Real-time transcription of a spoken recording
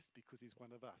because he's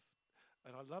one of us.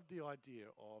 And I love the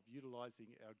idea of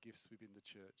utilising our gifts within the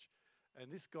church. And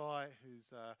this guy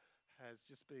has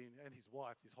just been, and his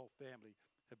wife, his whole family,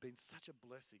 have been such a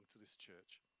blessing to this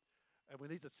church. And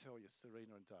we need to tell you,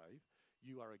 Serena and Dave,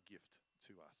 you are a gift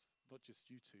to us. Not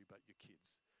just you two, but your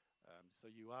kids.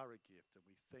 So you are a gift, and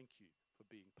we thank you for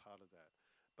being part of that.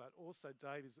 But also,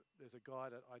 Dave, there's a guy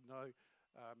that I know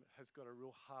has got a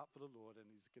real heart for the Lord, and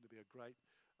he's going to be a great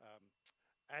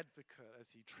advocate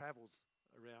as he travels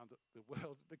around the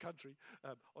world, the country,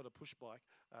 on a push bike.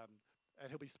 And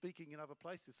he'll be speaking in other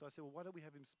places. So I said, well, why don't we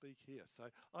have him speak here? So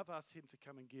I've asked him to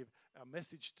come and give our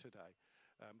message today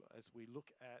as we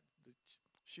look at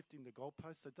shifting the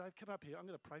goalposts. So Dave, come up here. I'm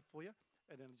going to pray for you,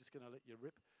 and then I'm just going to let you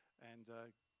rip, and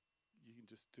you can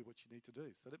just do what you need to do.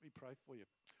 So let me pray for you.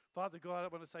 Father God, I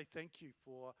want to say thank you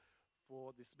for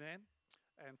this man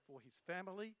and for his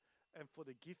family and for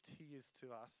the gift he is to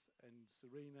us and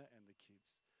Serena and the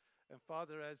kids. And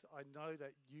Father, as I know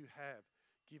that you have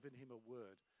given him a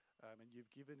word and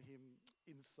you've given him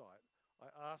insight,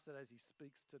 I ask that as he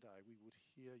speaks today, we would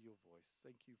hear your voice.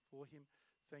 Thank you for him.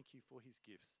 Thank you for his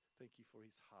gifts. Thank you for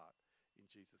his heart. In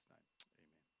Jesus' name,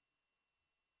 amen.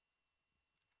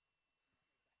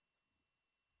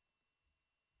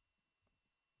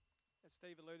 As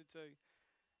Steve alluded to,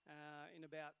 in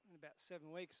about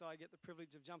 7 weeks, I get the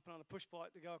privilege of jumping on a push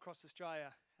bike to go across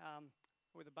Australia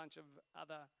with a bunch of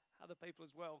other people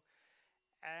as well.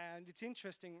 And it's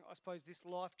interesting, I suppose, this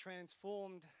life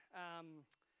transformed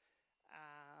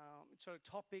sort of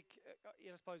topic,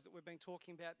 I suppose, that we've been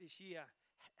talking about this year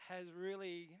has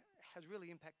really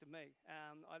impacted me.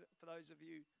 For those of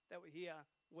you that were here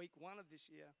week 1 of this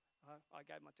year, I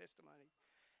gave my testimony,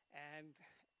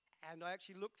 and I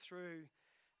actually looked through,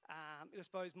 I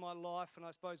suppose, my life, and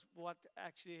I suppose what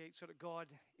actually sort of God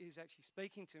is actually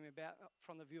speaking to me about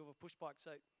from the view of a push bike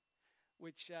seat,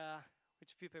 which a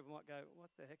few people might go,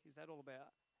 what the heck is that all about?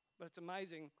 But it's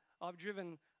amazing. I've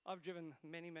driven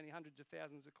many hundreds of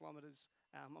thousands of kilometres.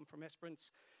 I'm from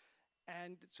Esperance,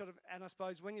 and I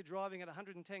suppose when you're driving at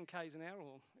 110 k's an hour,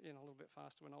 or a little bit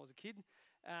faster when I was a kid,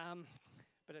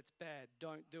 but it's bad.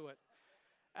 Don't do it.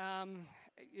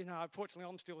 Unfortunately,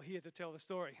 I'm still here to tell the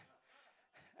story.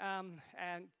 And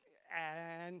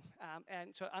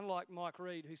so unlike Mike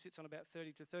Reed, who sits on about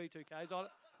 30 to 32 k's,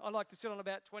 I like to sit on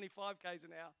about 25 k's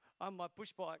an hour on my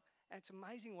push bike. And it's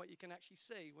amazing what you can actually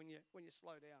see when you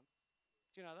slow down.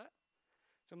 Do you know that?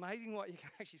 It's amazing what you can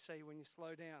actually see when you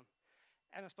slow down.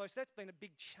 And I suppose that's been a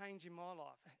big change in my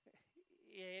life.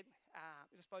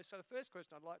 I suppose, so the first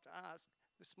question I'd like to ask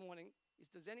this morning is,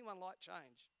 does anyone like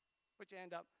change? Put your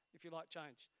hand up if you like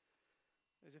change.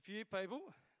 There's a few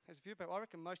people. I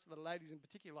reckon most of the ladies in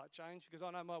particular like change, because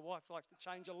I know my wife likes to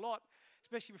change a lot,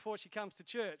 especially before she comes to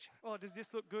church. Oh, does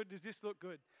this look good? Does this look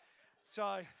good?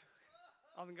 So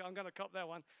I'm going to cop that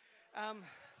one.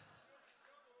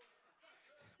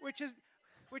 Which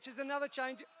is another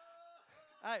change.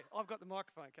 Hey, I've got the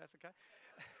microphone, Kath, okay?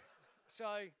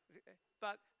 So,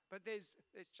 but there's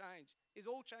change. Is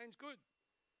all change good?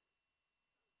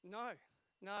 No,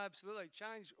 absolutely.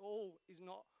 Change is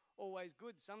not always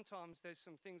good. Sometimes there's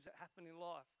some things that happen in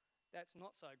life that's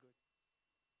not so good.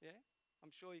 Yeah?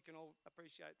 I'm sure you can all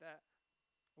appreciate that.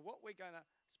 What we're going to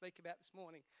speak about this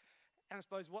morning, and I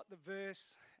suppose what the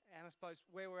verse, and I suppose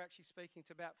where we're actually speaking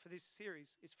about for this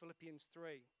series is Philippians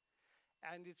 3.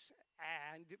 And it's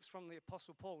from the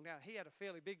Apostle Paul. Now, he had a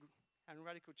fairly big and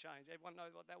radical change. Everyone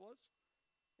know what that was?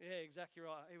 Yeah, exactly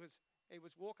right. He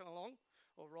was walking along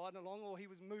or riding along, or he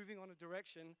was moving on a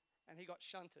direction, and he got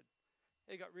shunted.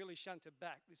 He got really shunted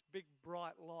back, this big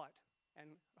bright light.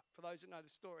 And for those that know the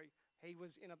story, he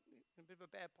was in a bit of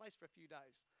a bad place for a few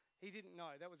days. He didn't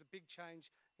know. That was a big change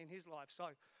in his life.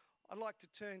 So I'd like to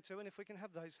turn to, and if we can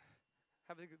have the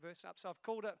verse up. So I've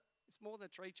called it, it's more than a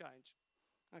tree change.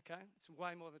 Okay? It's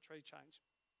way more than a tree change.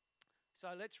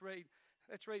 So let's read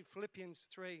Philippians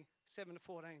 3, 7 to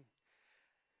 14.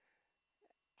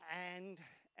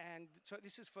 And so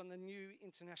this is from the New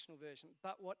International Version.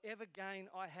 But whatever gain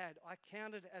I had, I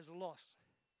counted as loss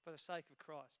for the sake of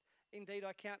Christ. Indeed,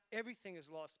 I count everything as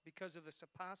loss because of the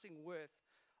surpassing worth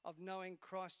of knowing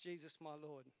Christ Jesus my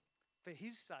Lord. For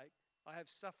his sake, I have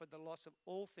suffered the loss of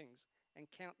all things and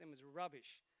count them as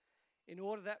rubbish, in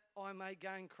order that I may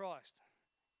gain Christ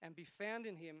and be found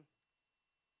in him,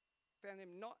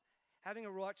 not having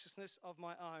a righteousness of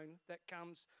my own that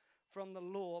comes from the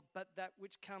law, but that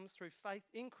which comes through faith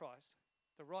in Christ,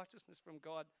 the righteousness from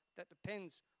God that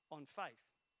depends on faith,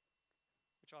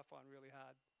 which I find really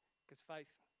hard, because faith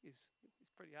is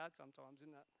pretty hard sometimes,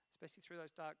 isn't it? Especially through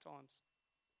those dark times.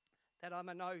 That I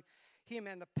may know him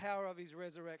and the power of his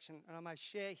resurrection, and I may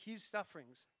share his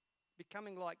sufferings,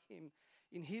 becoming like him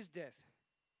in his death,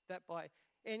 that by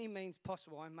any means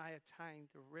possible I may attain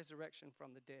the resurrection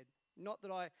from the dead. Not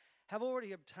that I have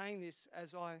already obtained this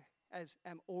as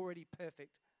am already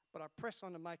perfect, but I press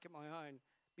on to make it my own,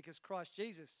 because Christ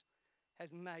Jesus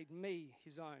has made me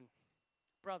his own.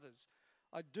 Brothers,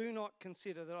 I do not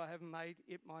consider that I have made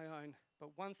it my own,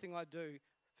 but one thing I do,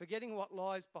 forgetting what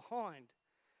lies behind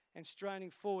and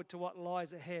straining forward to what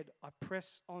lies ahead, I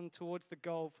press on towards the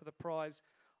goal for the prize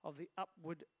of the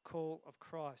upward call of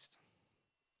Christ.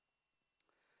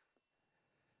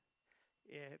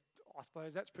 Yeah, I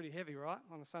suppose that's pretty heavy, right,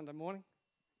 on a Sunday morning?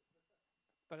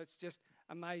 But it's just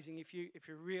amazing if you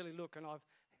really look.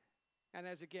 And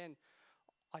as again,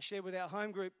 I shared with our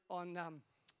home group on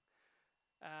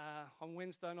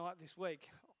Wednesday night this week.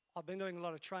 I've been doing a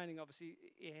lot of training, obviously,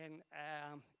 in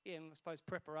I suppose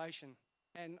preparation.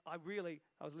 And I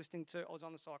was listening to. I was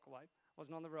on the cycleway. I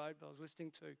wasn't on the road, but I was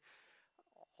listening to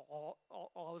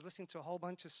a whole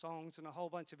bunch of songs and a whole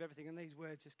bunch of everything, and these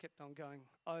words just kept on going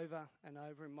over and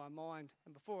over in my mind.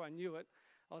 And before I knew it,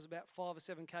 I was about 5 or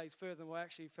 7 k's further than I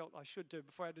actually felt I should do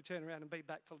before I had to turn around and be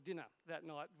back for dinner that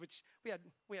night, which we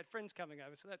had friends coming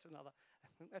over, so that's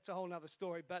a whole other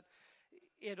story. But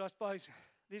Ed, I suppose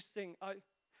this thing, I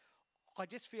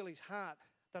just feel his heart,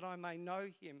 that I may know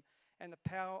him and the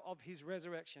power of his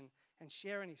resurrection and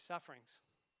share in his sufferings.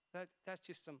 That's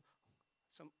just some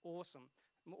awesome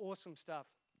stuff.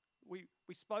 We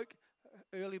spoke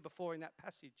earlier before in that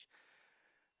passage.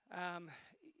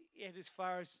 As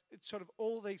far as sort of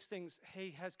all these things, he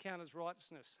has counted as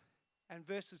righteousness. And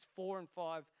verses 4 and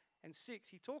 5 and 6,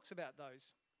 he talks about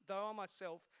those. Though I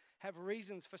myself have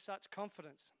reasons for such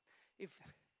confidence. If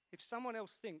someone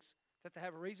else thinks that they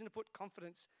have a reason to put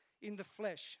confidence in the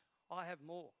flesh, I have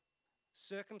more.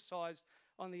 Circumcised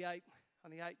on the eighth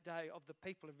day of the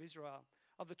people of Israel,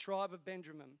 of the tribe of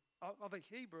Benjamin, of a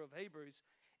Hebrew of Hebrews,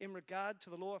 in regard to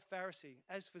the law of Pharisee,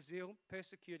 as for zeal,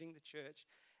 persecuting the church,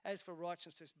 as for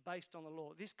righteousness, based on the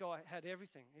law. This guy had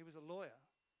everything. He was a lawyer.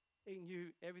 He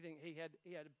knew everything. He had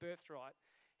a birthright.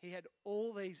 He had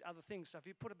all these other things. So if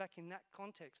you put it back in that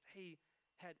context, he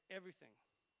had everything.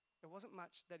 There wasn't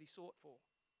much that he sought for,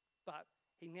 but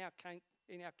he now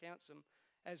counts them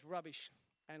as rubbish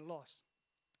and loss.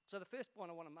 So the first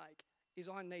point I want to make is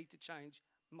I need to change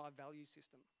my value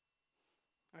system.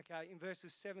 Okay, in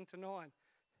verses 7 to 9,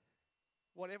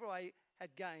 whatever I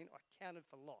had gained, I counted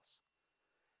for loss.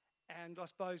 And I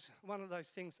suppose one of those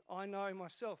things, I know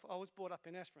myself, I was brought up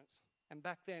in Esperance. And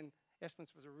back then,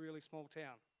 Esperance was a really small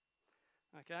town.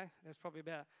 Okay, there's probably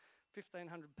about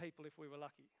 1,500 people if we were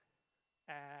lucky.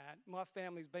 And my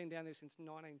family's been down there since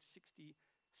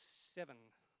 1967.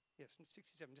 Yes,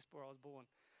 67, just before I was born.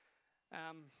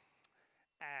 And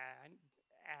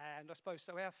I suppose,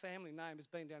 so our family name has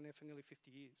been down there for nearly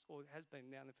 50 years, or has been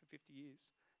down there for 50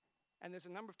 years. And there's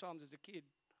a number of times as a kid,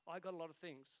 I got a lot of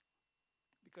things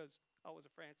because I was a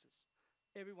Francis.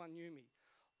 Everyone knew me.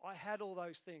 I had all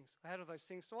those things.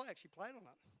 So I actually played on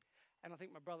it. And I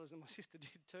think my brothers and my sister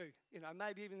did too. You know,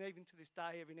 maybe even to this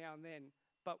day, every now and then.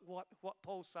 But what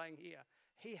Paul's saying here,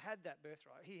 he had that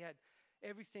birthright. He had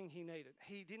everything he needed.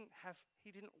 He didn't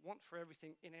want for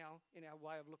everything in our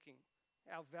way of looking,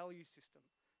 our value system.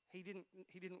 He didn't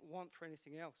want for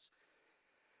anything else.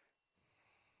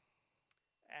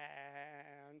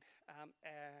 And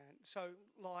so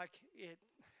like it,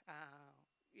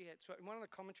 so in one of the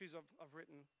commentaries I've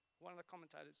written, one of the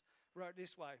commentators wrote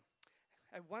this way: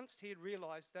 and once he had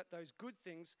realised that those good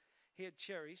things he had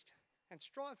cherished and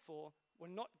strived for were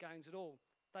not gains at all,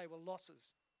 they were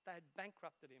losses. They had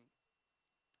bankrupted him.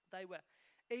 They were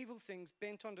evil things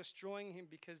bent on destroying him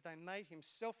because they made him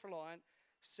self-reliant,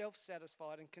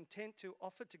 self-satisfied, and content to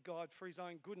offer to God for his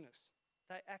own goodness.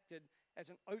 They acted as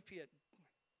an opiate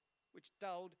which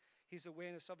dulled his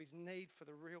awareness of his need for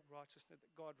the real righteousness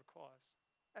that God requires.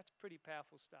 That's pretty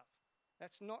powerful stuff.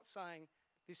 That's not saying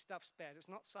this stuff's bad. It's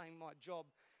not saying my job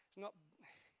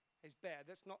is bad.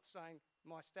 That's not saying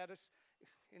my status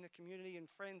in the community and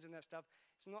friends and that stuff.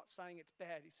 It's not saying it's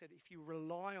bad. He said if you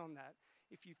rely on that,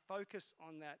 if you focus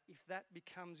on that, if that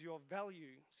becomes your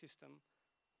value system,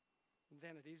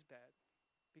 then it is bad.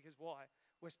 Because why?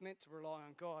 We're meant to rely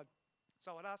on God.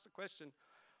 So I'd ask the question,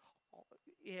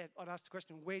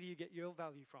 where do you get your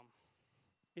value from?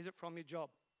 Is it from your job?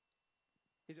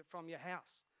 Is it from your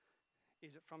house?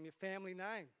 Is it from your family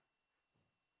name?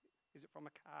 Is it from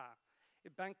a car? A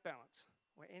bank balance?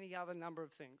 Or any other number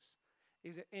of things?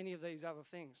 Is it any of these other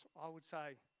things? I would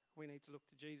say we need to look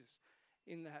to Jesus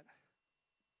in that.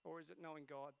 Or is it knowing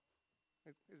God?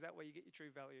 Is that where you get your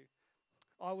true value?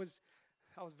 I was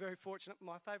very fortunate.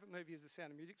 My favourite movie is The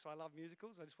Sound of Music, so I love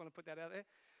musicals. I just want to put that out there.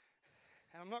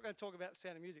 And I'm not going to talk about the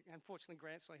Sound of Music. Unfortunately,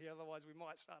 Grant's not here, otherwise we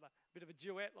might start a bit of a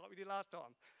duet like we did last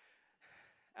time.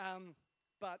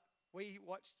 But we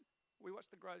watched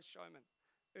The Greatest Showman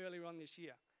earlier on this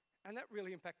year, and that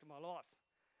really impacted my life.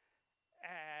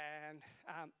 And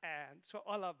so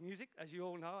I love music, as you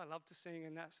all know. I love to sing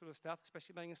and that sort of stuff,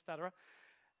 especially being a stutterer.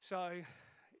 So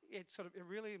it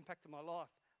really impacted my life.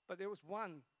 But there was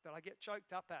one that I get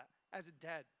choked up at as a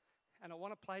dad. And I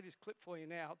want to play this clip for you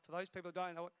now. For those people who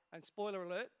don't know it, and spoiler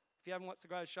alert, if you haven't watched The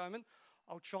Greatest Showman,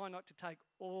 I'll try not to take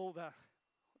all the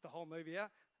whole movie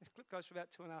out. This clip goes for about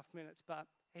 2.5 minutes, but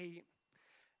I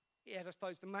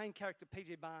suppose the main character,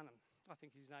 P.J. Barnum, I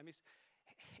think his name is,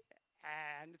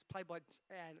 and it's played by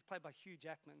Hugh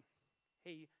Jackman.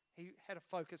 He had a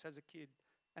focus as a kid,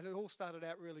 and it all started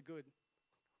out really good,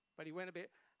 but he went a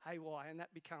bit haywire, and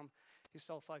that became his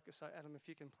sole focus. So, Adam, if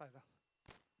you can play that.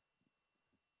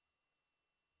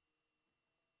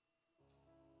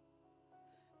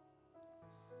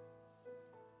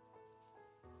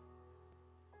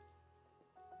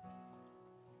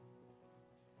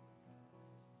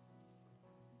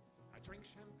 I drank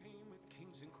champagne with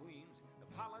kings and queens. The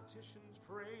politicians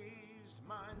praised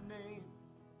my name.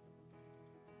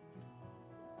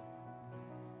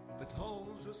 But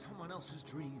those were someone else's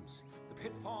dreams, the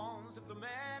pitfalls of the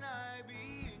man I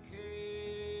became.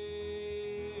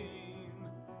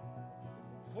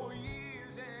 For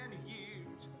years and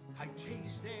years, I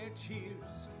chased their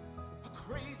cheers, a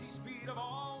crazy speed of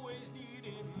always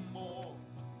needing more.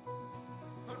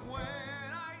 But when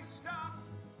I stop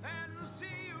and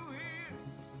see you here,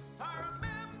 I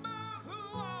remember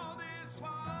who all this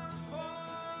was for.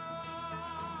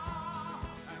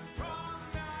 And from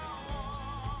now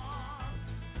on,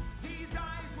 these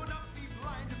eyes will not be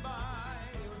blinded by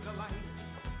the lights.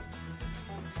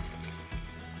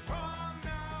 From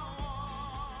now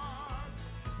on,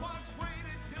 watch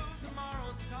waited till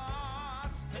tomorrow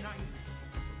starts tonight.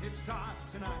 It starts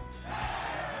tonight.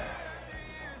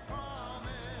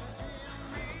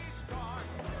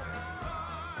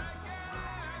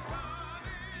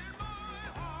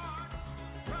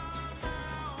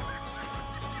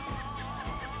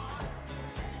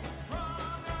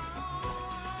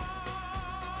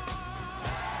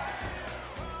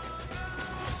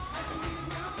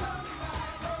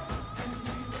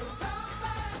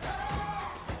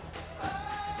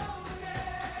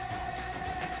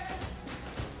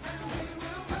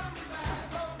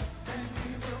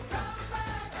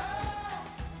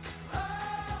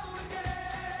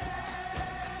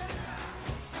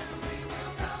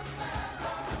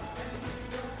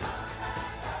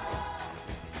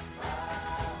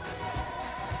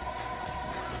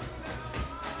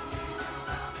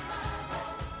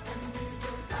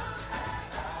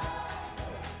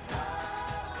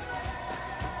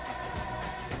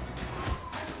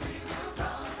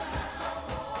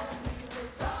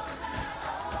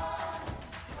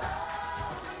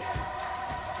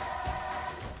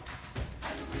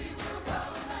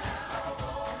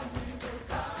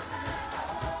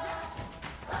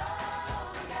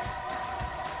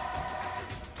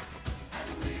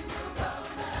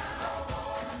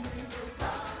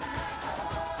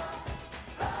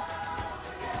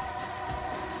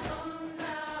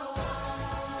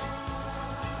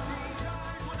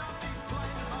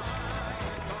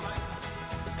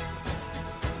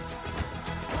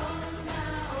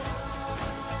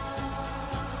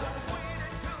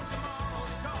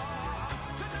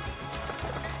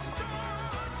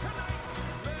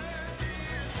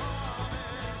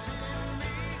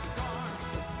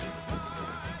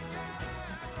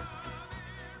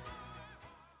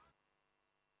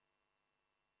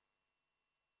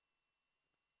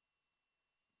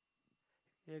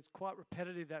 Yeah, it's quite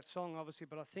repetitive, that song, obviously,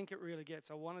 but I think it really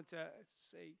gets. I wanted to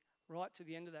see right to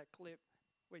the end of that clip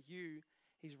where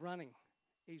he's running.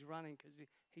 He's running because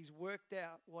he's worked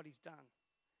out what he's done.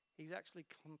 He's actually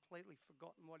completely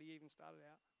forgotten what he even started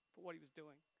out for, what he was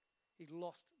doing. He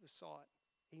lost the sight.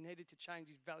 He needed to change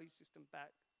his value system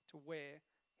back to where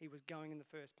he was going in the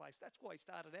first place. That's why he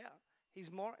started out.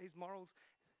 His morals,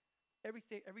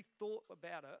 everything, every thought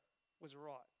about it was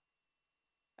right.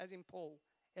 As in Paul,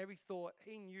 every thought,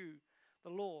 he knew the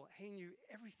law, he knew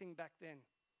everything back then,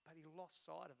 but he lost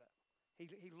sight of it.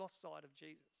 He lost sight of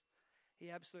Jesus. He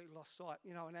absolutely lost sight.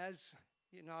 And as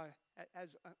you know,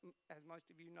 as most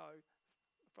of you know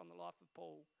from the life of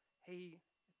Paul, he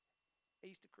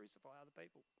used to crucify other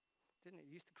people, didn't he?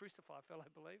 He used to crucify fellow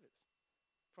believers.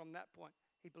 From that point,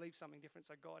 he believed something different,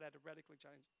 so God had to radically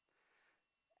change it.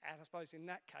 And I suppose in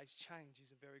that case, change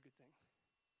is a very good thing.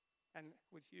 And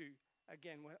with you,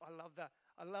 again, I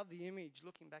love the image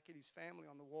looking back at his family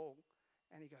on the wall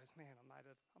And he goes, man, I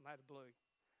made a blue.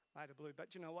 Made a blue.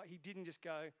 But you know what? He didn't just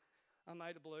go, I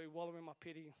made a blue, wallow in my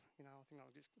pity, I think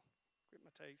I'll just grit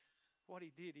my teeth. What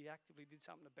he did, he actively did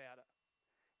something about it.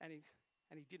 And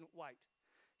he didn't wait.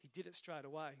 He did it straight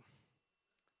away.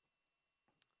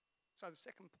 So the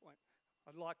second point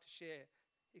I'd like to share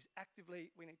is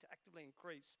we need to actively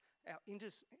increase our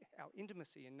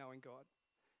intimacy in knowing God.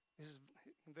 This is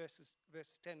in verses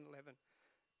 10 and 11.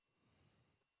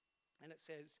 And it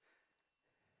says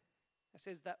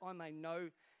that I may know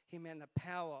him and the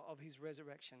power of his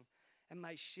resurrection and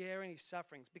may share in his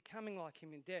sufferings, becoming like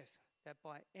him in death, that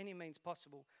by any means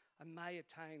possible I may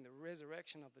attain the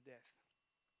resurrection of the death.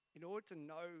 In order to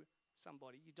know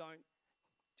somebody, you don't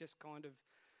just kind of,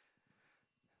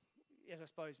 I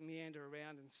suppose, meander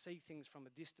around and see things from a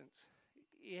distance.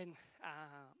 In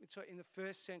the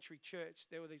first century church,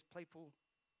 there were these people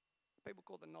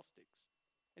called the Gnostics.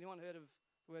 Anyone heard of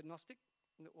the word Gnostic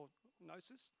or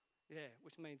Gnosis? Yeah,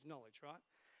 which means knowledge, right?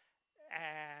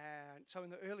 And so in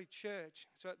the early church,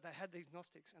 so they had these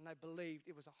Gnostics, and they believed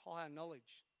it was a higher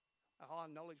knowledge. A higher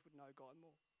knowledge would know God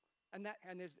more. And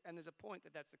there's a point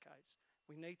that that's the case.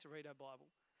 We need to read our Bible.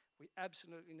 We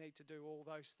absolutely need to do all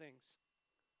those things.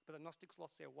 But the Gnostics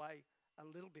lost their way a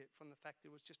little bit from the fact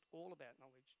it was just all about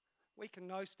knowledge. We can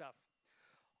know stuff.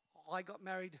 I got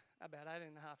married about 18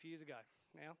 and a half years ago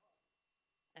now,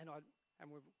 and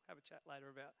we'll have a chat later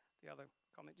about the other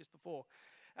comment just before.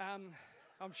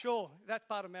 I'm sure that's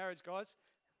part of marriage, guys.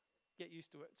 Get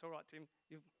used to it. It's all right, Tim.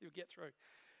 You'll get through.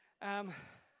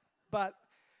 But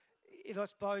I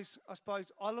suppose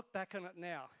I look back on it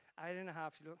now, 18 and a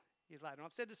half years later, and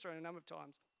I've said this through a number of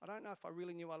times. I don't know if I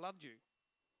really knew I loved you,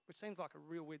 which seems like a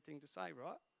real weird thing to say,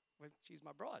 right? Well, she's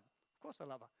my bride. Of course I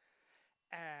love her.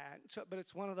 But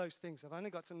it's one of those things. I've only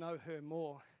got to know her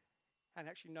more and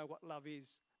actually know what love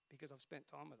is because I've spent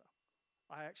time with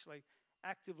her. I actually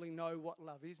actively know what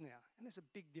love is now. And there's a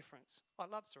big difference. I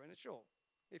love Serena, sure,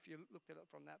 if you looked at it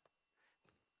from that.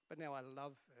 But now I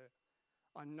love her.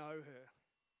 I know her.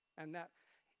 And that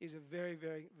is a very,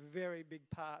 very, very big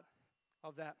part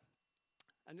of that.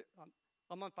 And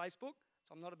I'm on Facebook,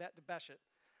 so I'm not about to bash it.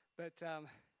 But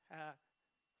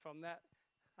from that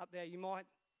up there, you might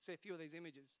see a few of these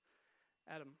images.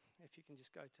 Adam, if you can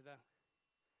just go to the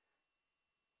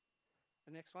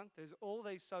next one. There's all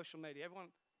these social media.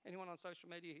 Anyone on social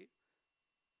media here?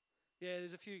 Yeah,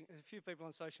 there's a few people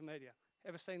on social media.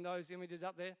 Ever seen those images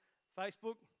up there?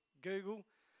 Facebook, Google,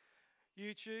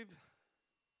 YouTube,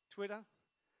 Twitter,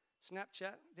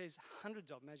 Snapchat. There's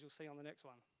hundreds of them, as you'll see on the next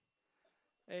one.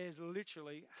 There's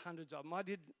literally hundreds of them. I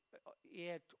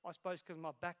suppose because of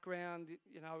my background,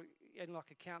 in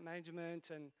like account management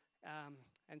and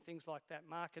things like that,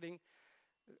 marketing,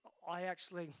 I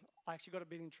actually got a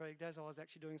bit intrigued as I was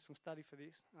actually doing some study for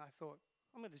this. And I thought,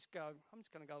 I'm just going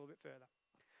to go a little bit further.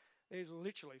 There's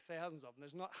literally thousands of them.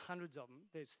 There's not hundreds of them.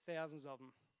 There's thousands of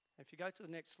them. If you go to the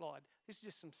next slide, this is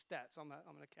just some stats. I'm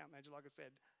an account manager, like I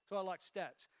said. So I like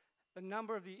stats. The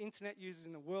number of the internet users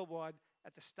in the worldwide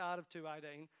at the start of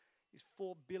 2018 is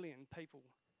 4 billion people.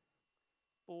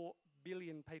 4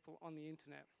 billion people on the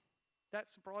internet. That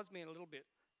surprised me in a little bit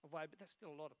of way, but that's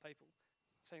still a lot of people.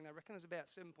 Saying they reckon there's about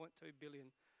 7.2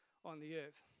 billion on the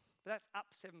earth. But that's up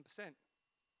 7%.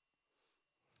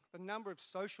 The number of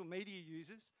social media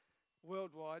users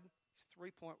worldwide is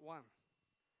 3.1,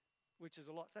 which is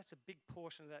a lot. That's a big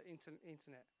portion of that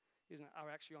internet, isn't it, are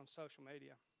actually on social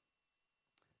media.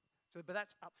 But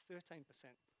that's up 13%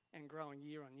 and growing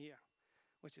year on year,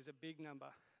 which is a big number.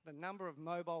 The number of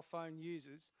mobile phone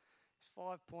users is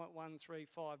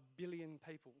 5.135 billion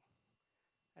people.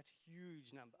 That's a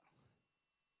huge number.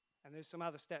 And there's some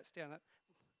other stats down it,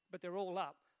 but they're all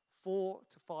up 4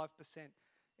 to 5%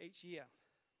 each year.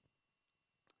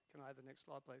 Can I have the next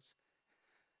slide, please?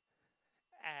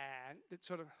 And it's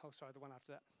the one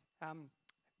after that.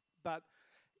 But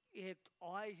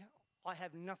I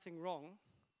have nothing wrong.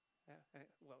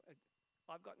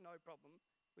 I've got no problem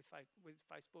with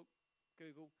Facebook,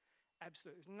 Google.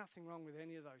 Absolutely, there's nothing wrong with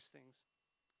any of those things.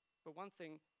 But one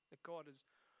thing that God has,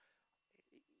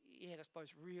 I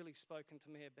suppose, really spoken to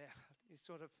me about is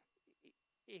sort of,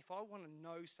 if I want to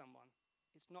know someone,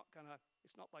 it's not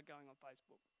by going on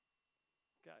Facebook.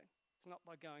 Okay, it's not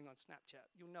by going on Snapchat.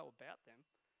 You'll know about them,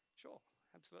 sure,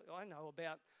 absolutely. I know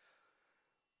about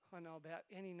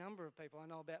any number of people. I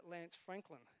know about Lance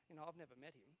Franklin. I've never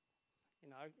met him.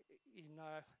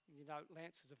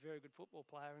 Lance is a very good football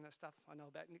player and that stuff. I know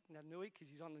about Nick Nui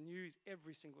because he's on the news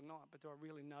every single night, but do I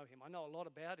really know him? I know a lot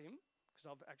about him because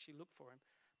I've actually looked for him,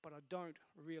 but I don't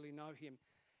really know him.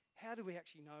 How do we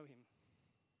actually know him?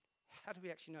 How do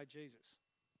we actually know Jesus?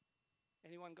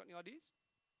 Anyone got any ideas?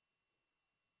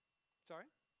 Sorry?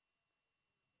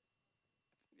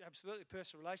 Absolutely,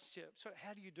 personal relationship. So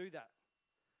how do you do that?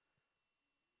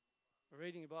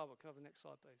 Reading your Bible. Can I have the next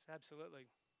slide, please? Absolutely.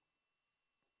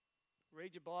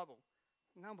 Read your Bible.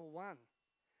 Number one,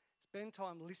 spend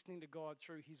time listening to God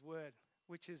through His Word,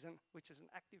 which is an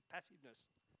active passiveness,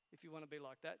 if you want to be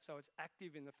like that. So it's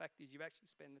active in the fact is you actually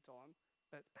spend the time,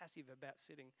 but it's passive about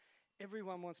sitting.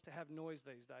 Everyone wants to have noise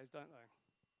these days, don't they?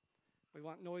 We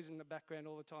want noise in the background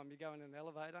all the time. You go in an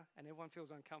elevator and everyone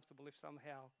feels uncomfortable if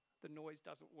somehow the noise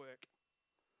doesn't work.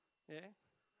 Yeah?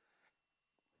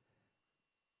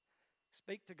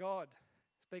 Speak to God.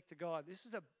 Speak to God. This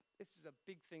is a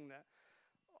big thing that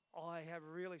I have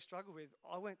really struggled with.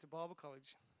 I went to Bible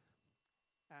college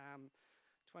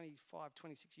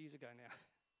 26 years ago now.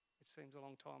 It seems a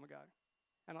long time ago.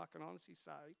 And I can honestly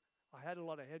say I had a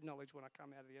lot of head knowledge when I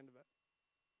come out of the end of it.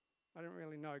 I didn't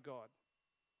really know God.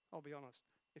 I'll be honest.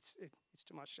 It's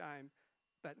to my shame,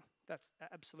 but that's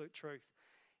the absolute truth.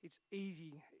 It's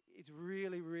easy. It's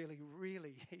really, really,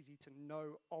 really easy to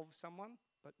know of someone,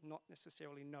 but not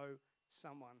necessarily know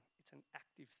someone. It's an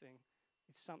active thing.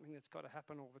 It's something that's got to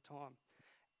happen all the time.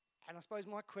 And I suppose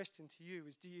my question to you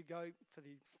is, do you go for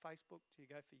the Facebook? Do you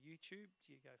go for YouTube?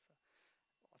 Do you go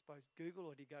for, I suppose, Google?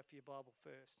 Or do you go for your Bible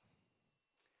first?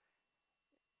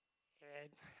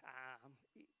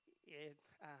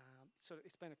 So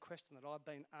it's been a question that I've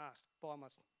been asked by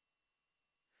myself.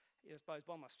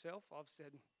 I've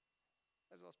said,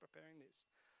 as I was preparing this,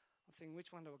 I'm thinking,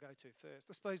 which one do I go to first?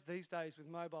 I suppose these days with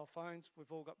mobile phones,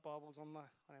 we've all got Bibles on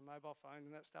our mobile phone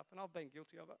and that stuff, and I've been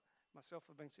guilty of it myself.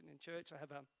 I've been sitting in church, I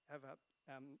have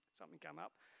something come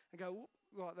up, and go,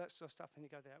 right, that sort of stuff, and you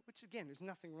go there. Which again, there's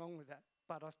nothing wrong with that.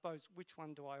 But I suppose, which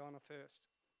one do I honour first?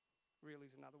 Really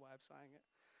is another way of saying it.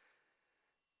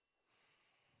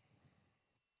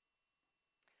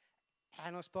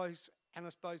 And I suppose,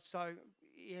 so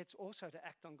yeah, it's also to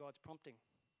act on God's prompting,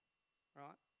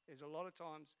 right? There's a lot of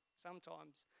times,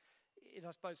 sometimes, I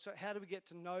suppose, so how do we get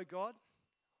to know God?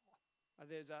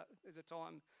 There's a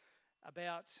time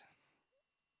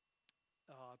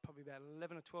probably about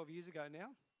 11 or 12 years ago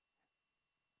now,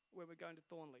 where we're going to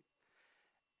Thornley.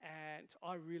 And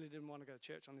I really didn't want to go to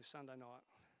church on this Sunday night.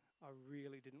 I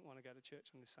really didn't want to go to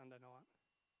church on this Sunday night.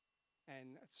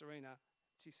 And Serena,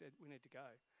 she said, we need to go.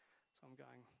 So I'm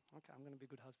going, okay, I'm going to be a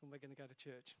good husband. We're going to go to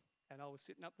church. And I was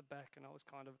sitting up the back and I was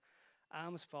kind of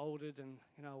arms folded and,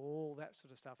 all that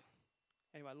sort of stuff.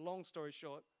 Anyway, long story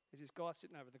short, there's this guy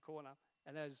sitting over the corner.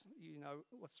 And as you know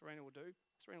what Serena will do,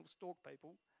 Serena will stalk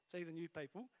people, see the new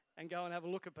people, and go and have a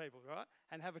look at people, right?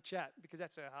 And have a chat, because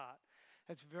that's her heart.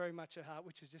 That's very much her heart,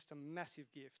 which is just a massive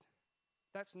gift.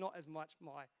 That's not as much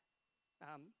my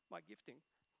gifting,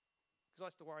 because I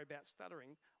used to worry about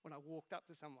stuttering when I walked up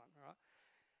to someone, right?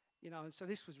 And so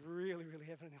this was really, really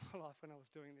evident in my life when I was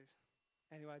doing this.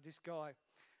 Anyway, this guy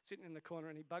sitting in the corner,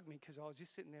 and he bugged me because I was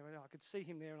just sitting there and I could see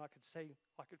him there, and I could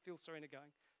feel Serena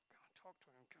going, go and talk to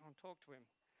him, go and talk to him.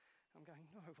 I'm going,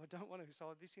 no, I don't want to.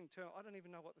 So this internal, I don't even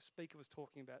know what the speaker was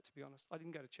talking about, to be honest. I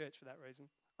didn't go to church for that reason.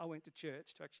 I went to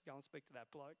church to actually go and speak to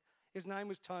that bloke. His name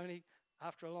was Tony.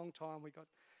 After a long time, we got,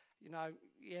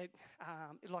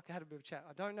 like I had a bit of a chat.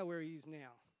 I don't know where he is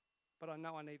now, but I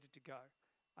know I needed to go.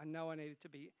 I know I needed to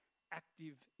be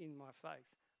active in my faith.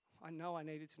 I know I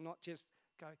needed to not just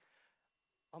go,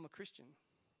 I'm a Christian.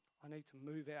 I need to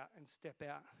move out and step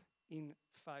out in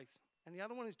faith. And the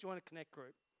other one is join a connect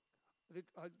group.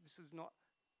 This is not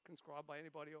conscribed by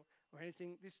anybody or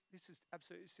anything. This is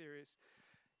absolutely serious.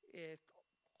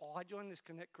 I joined this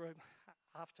connect group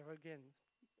after, again,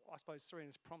 I suppose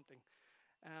Serena's prompting.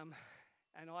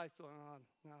 And I thought, oh,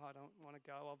 no, I don't want to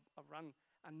go. I've run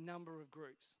a number of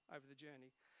groups over the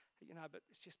journey, but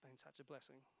it's just been such a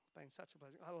blessing. It's been such a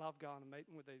blessing. I love going and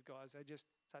meeting with these guys. They're just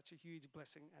such a huge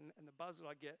blessing. And the buzz that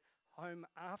I get home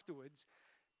afterwards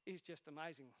is just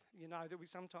amazing. That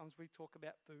sometimes we talk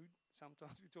about food.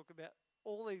 Sometimes we talk about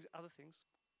all these other things.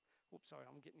 Oops, sorry,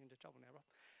 I'm getting into trouble now,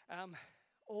 Rob.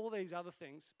 All these other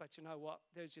things, but you know what?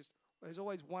 There's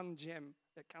always one gem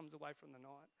that comes away from the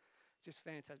night. Just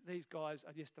fantastic. These guys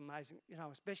are just amazing.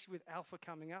 Especially with Alpha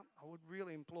coming up, I would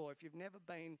really implore, if you've never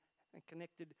been and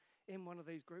connected in one of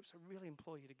these groups, I really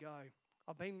implore you to go.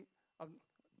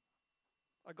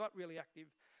 I got really active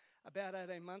about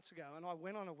 18 months ago, and I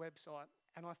went on a website,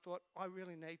 and I thought, I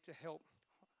really need to help.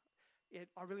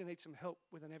 I really need some help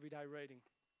with an everyday reading.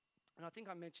 And I think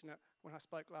I mentioned it when I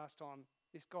spoke last time.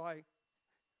 This guy,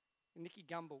 Nicky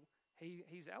Gumbel,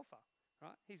 he's Alpha,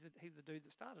 right? He's the dude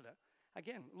that started it.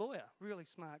 Again, lawyer, really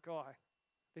smart guy.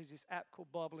 There's this app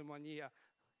called Bible in 1 year.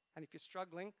 And if you're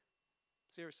struggling,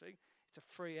 seriously, it's a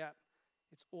free app.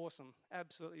 It's awesome,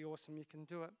 absolutely awesome. You can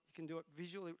do it. You can do it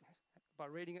visually. by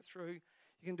reading it through.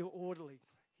 You can do it orderly.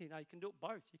 You can do it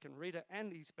both. You can read it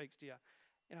and he speaks to you.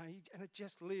 And it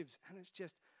just lives. And it's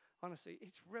just, honestly,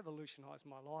 it's revolutionised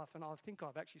my life. And I think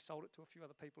I've actually sold it to a few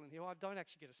other people in here. I don't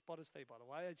actually get a spotter's fee, by the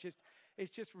way. It's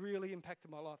just really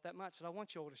impacted my life that much that I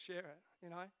want you all to share it,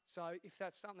 So if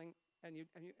that's something and you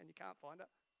can't find it,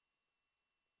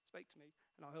 speak to me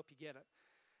and I'll help you get it.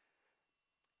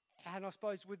 And I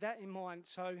suppose with that in mind,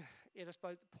 I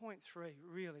suppose the point 3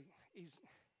 really is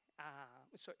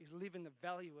live in the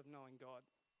value of knowing God.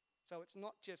 So it's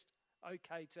not just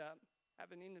okay to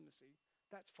have an intimacy.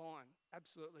 That's fine,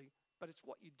 absolutely. But it's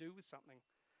what you do with something,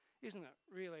 isn't it?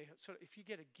 Really, if you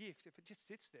get a gift, if it just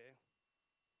sits there,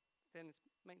 then it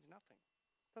means nothing.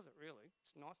 Does it really?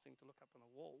 It's a nice thing to look up on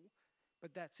the wall,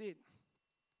 but that's it.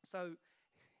 So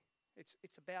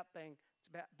it's about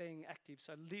being active.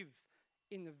 So live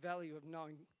in the value of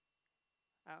knowing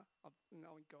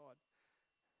God.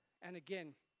 And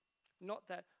again, not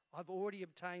that I've already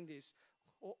obtained this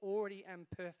or already am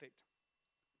perfect,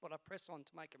 but I press on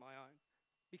to make it my own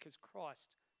because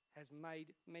Christ has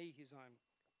made me his own.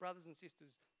 Brothers and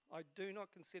sisters, I do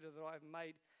not consider that I have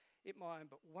made it my own,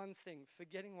 but one thing,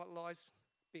 forgetting what lies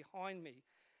behind me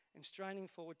and straining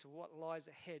forward to what lies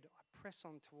ahead, I press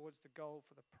on towards the goal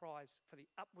for the prize, for the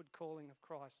upward calling of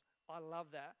Christ. I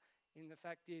love that. And the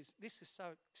fact is, this is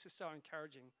so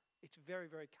encouraging. It's very,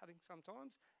 very cutting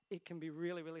sometimes. It can be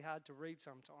really, really hard to read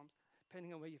sometimes,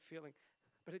 depending on where you're feeling.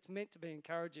 But it's meant to be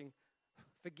encouraging.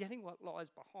 Forgetting what lies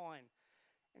behind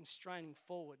and straining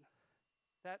forward.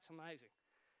 That's amazing.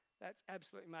 That's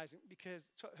absolutely amazing. Because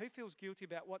who feels guilty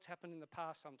about what's happened in the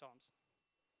past sometimes?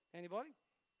 Anybody?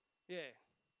 Yeah.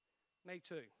 Me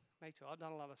too. I've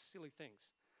done a lot of silly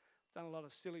things. And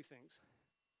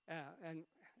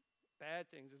bad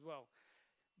things as well.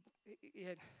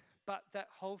 But that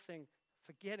whole thing,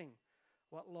 forgetting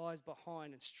what lies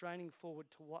behind and straining forward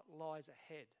to what lies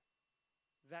ahead,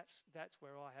 that's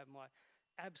where I have my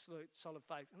absolute solid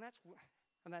faith.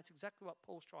 And that's exactly what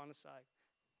Paul's trying to say.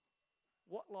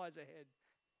 What lies ahead?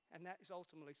 And that is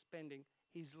ultimately spending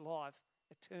his life,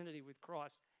 eternity with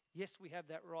Christ. Yes, we have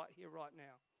that right here, right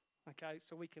now. Okay,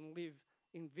 so we can live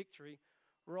in victory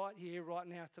right here, right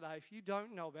now, today. If you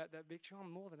don't know about that victory,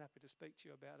 I'm more than happy to speak to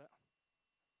you about it.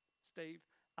 Steve,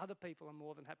 other people are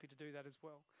more than happy to do that as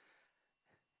well.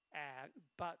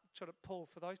 But Paul,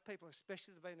 for those people,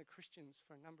 especially that have been Christians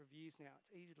for a number of years now,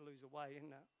 it's easy to lose the way,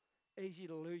 isn't it? Easy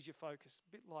to lose your focus,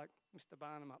 a bit like Mr.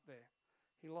 Barnum up there.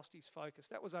 He lost his focus.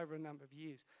 That was over a number of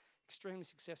years. Extremely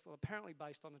successful, apparently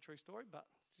based on a true story, but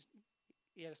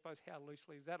I suppose how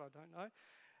loosely is that, I don't know.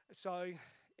 So,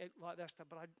 like that stuff,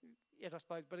 I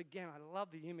suppose, but again, I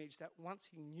love the image that once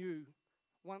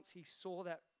he saw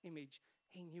that image,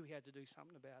 he knew he had to do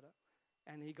something about it.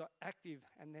 And he got active,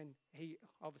 and then he,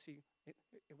 obviously, it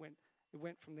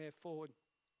went from there forward.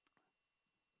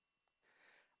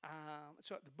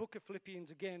 So the book of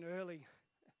Philippians, again, earlier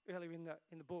in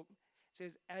the book,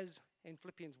 says, as in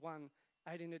Philippians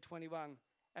 1:18-21,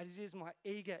 as it is my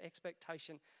eager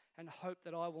expectation and hope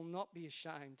that I will not be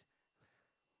ashamed,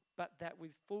 but that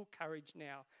with full courage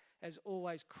now, as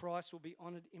always, Christ will be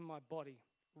honoured in my body,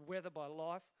 whether by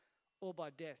life or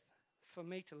by death. For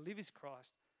me to live is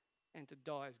Christ, and to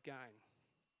die is gain.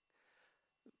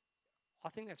 I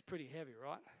think that's pretty heavy,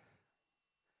 right?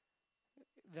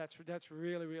 That's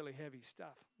really, really heavy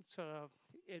stuff.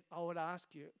 I would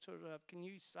ask you, can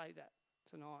you say that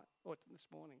tonight or this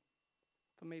morning?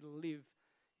 For me to live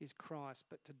is Christ,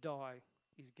 but to die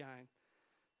is gain.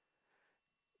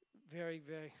 Very,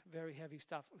 very, very heavy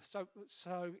stuff. So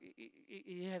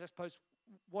I suppose,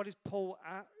 what is Paul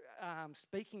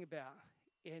speaking about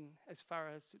in as far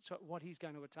as what he's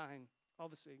going to attain?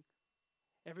 Obviously,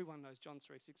 everyone knows John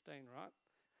 3:16, right?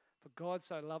 For God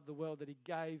so loved the world that he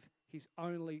gave his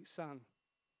only Son,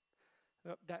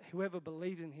 that whoever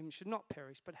believed in him should not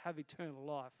perish but have eternal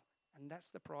life. And that's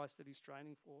the price that he's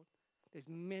training for. There's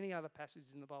many other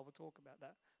passages in the Bible talk about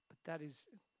that, but that's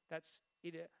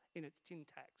it in its tin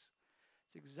tacks.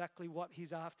 It's exactly what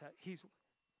he's after. He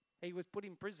was put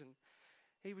in prison.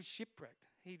 He was shipwrecked.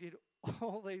 He did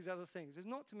all these other things. There's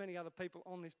not too many other people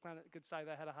on this planet that could say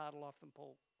they had a harder life than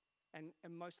Paul. And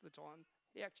most of the time,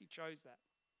 he actually chose that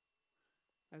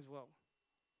as well.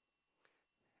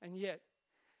 And yet,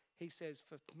 he says,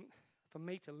 for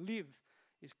me to live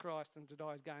is Christ and to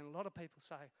die is gain. A lot of people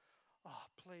say, oh,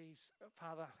 please,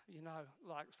 Father,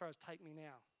 as far as take me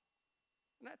now.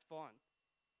 And that's fine,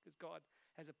 because God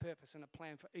has a purpose and a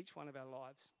plan for each one of our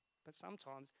lives. But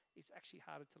sometimes it's actually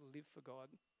harder to live for God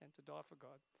than to die for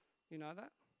God. You know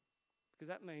that? Because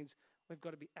that means we've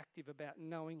got to be active about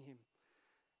knowing him.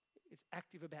 It's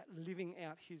active about living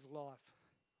out his life.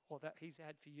 or that he's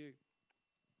had for you.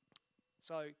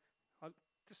 So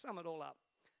to sum it all up,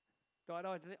 I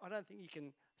don't think you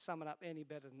can sum it up any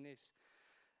better than this.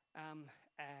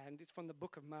 And it's from the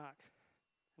book of Mark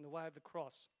and the way of the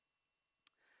cross.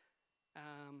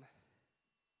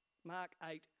 Mark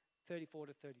 8:34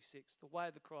 to 36, the way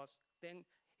of the cross. Then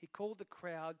he called the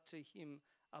crowd to him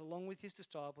along with his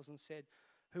disciples and said,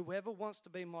 "Whoever wants to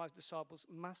be my disciples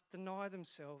must deny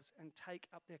themselves and take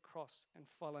up their cross and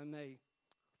follow me.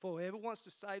 For whoever wants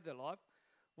to save their life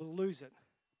will lose it.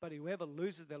 But whoever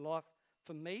loses their life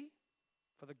for me,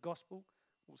 for the gospel,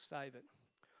 will save it."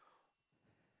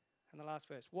 And the last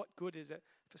verse, what good is it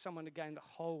for someone to gain the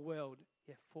whole world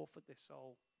yet forfeit their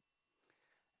soul?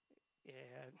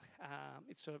 Yeah,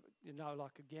 it's sort of,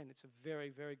 it's a very,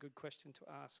 very good question to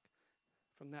ask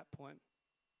from that point.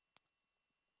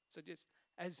 So just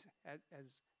as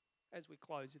we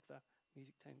close, if the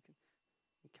music team can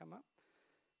come up.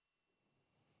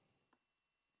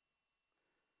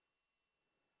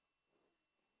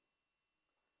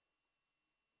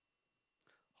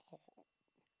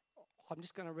 I'm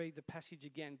just going to read the passage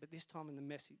again, but this time in the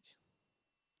Message.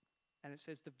 And it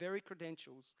says, the very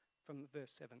credentials, from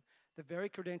verse 7, the very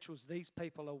credentials these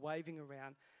people are waving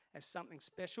around as something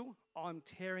special, I'm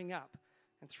tearing up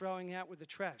and throwing out with the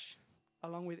trash,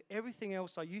 along with everything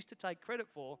else I used to take credit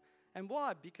for. And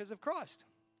why? Because of Christ.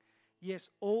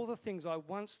 Yes, all the things I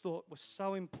once thought were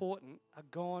so important are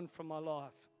gone from my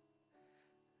life.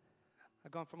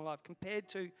 Compared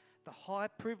to the high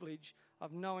privilege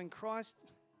of knowing Christ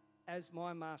as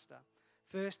my master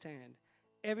firsthand.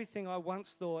 Everything I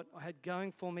once thought I had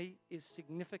going for me is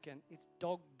significant. It's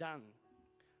dog done.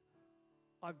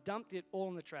 I've dumped it all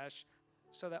in the trash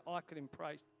so that I could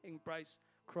embrace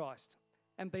Christ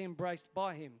and be embraced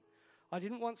by him. I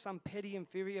didn't want some petty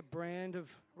inferior brand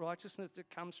of righteousness that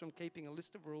comes from keeping a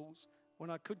list of rules when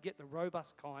I could get the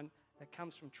robust kind that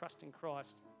comes from trusting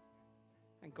Christ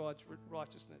and God's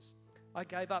righteousness. I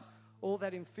gave up all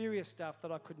that inferior stuff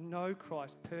that I could know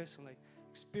Christ personally,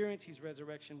 experience his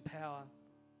resurrection power,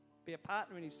 be a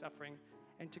partner in his suffering,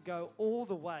 and to go all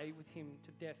the way with him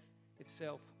to death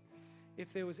itself.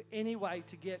 If there was any way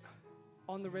to get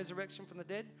on the resurrection from the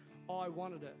dead, I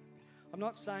wanted it. I'm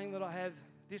not saying that I have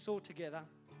this all together,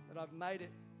 that I've made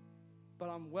it, but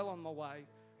I'm well on my way,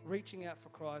 reaching out for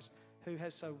Christ, who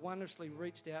has so wondrously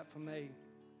reached out for me.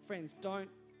 Friends, don't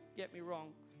get me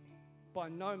wrong. By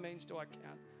no means do I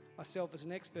count myself as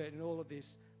an expert in all of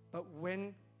this,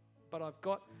 but I've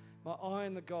got my eye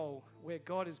on the goal where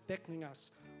God is beckoning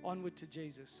us onward to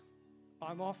Jesus.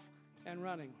 I'm off and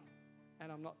running,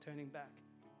 and I'm not turning back.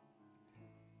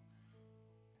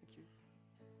 Thank you.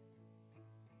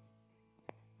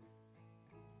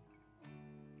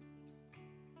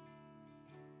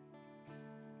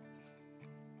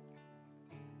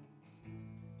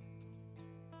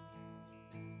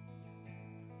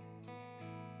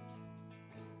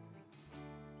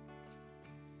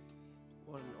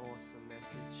 What an awesome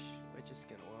message. We're just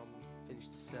going to finish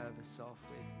the service off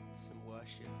with some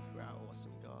worship for our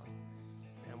awesome God.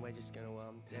 And we're just going to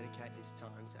dedicate this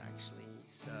time to actually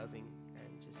serving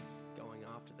and just going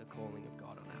after the calling of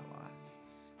God on our life,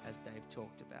 as Dave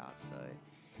talked about. So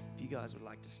if you guys would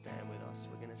like to stand with us,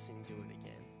 we're going to sing Do It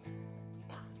Again.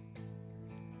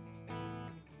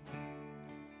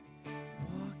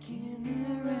 Walking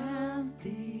around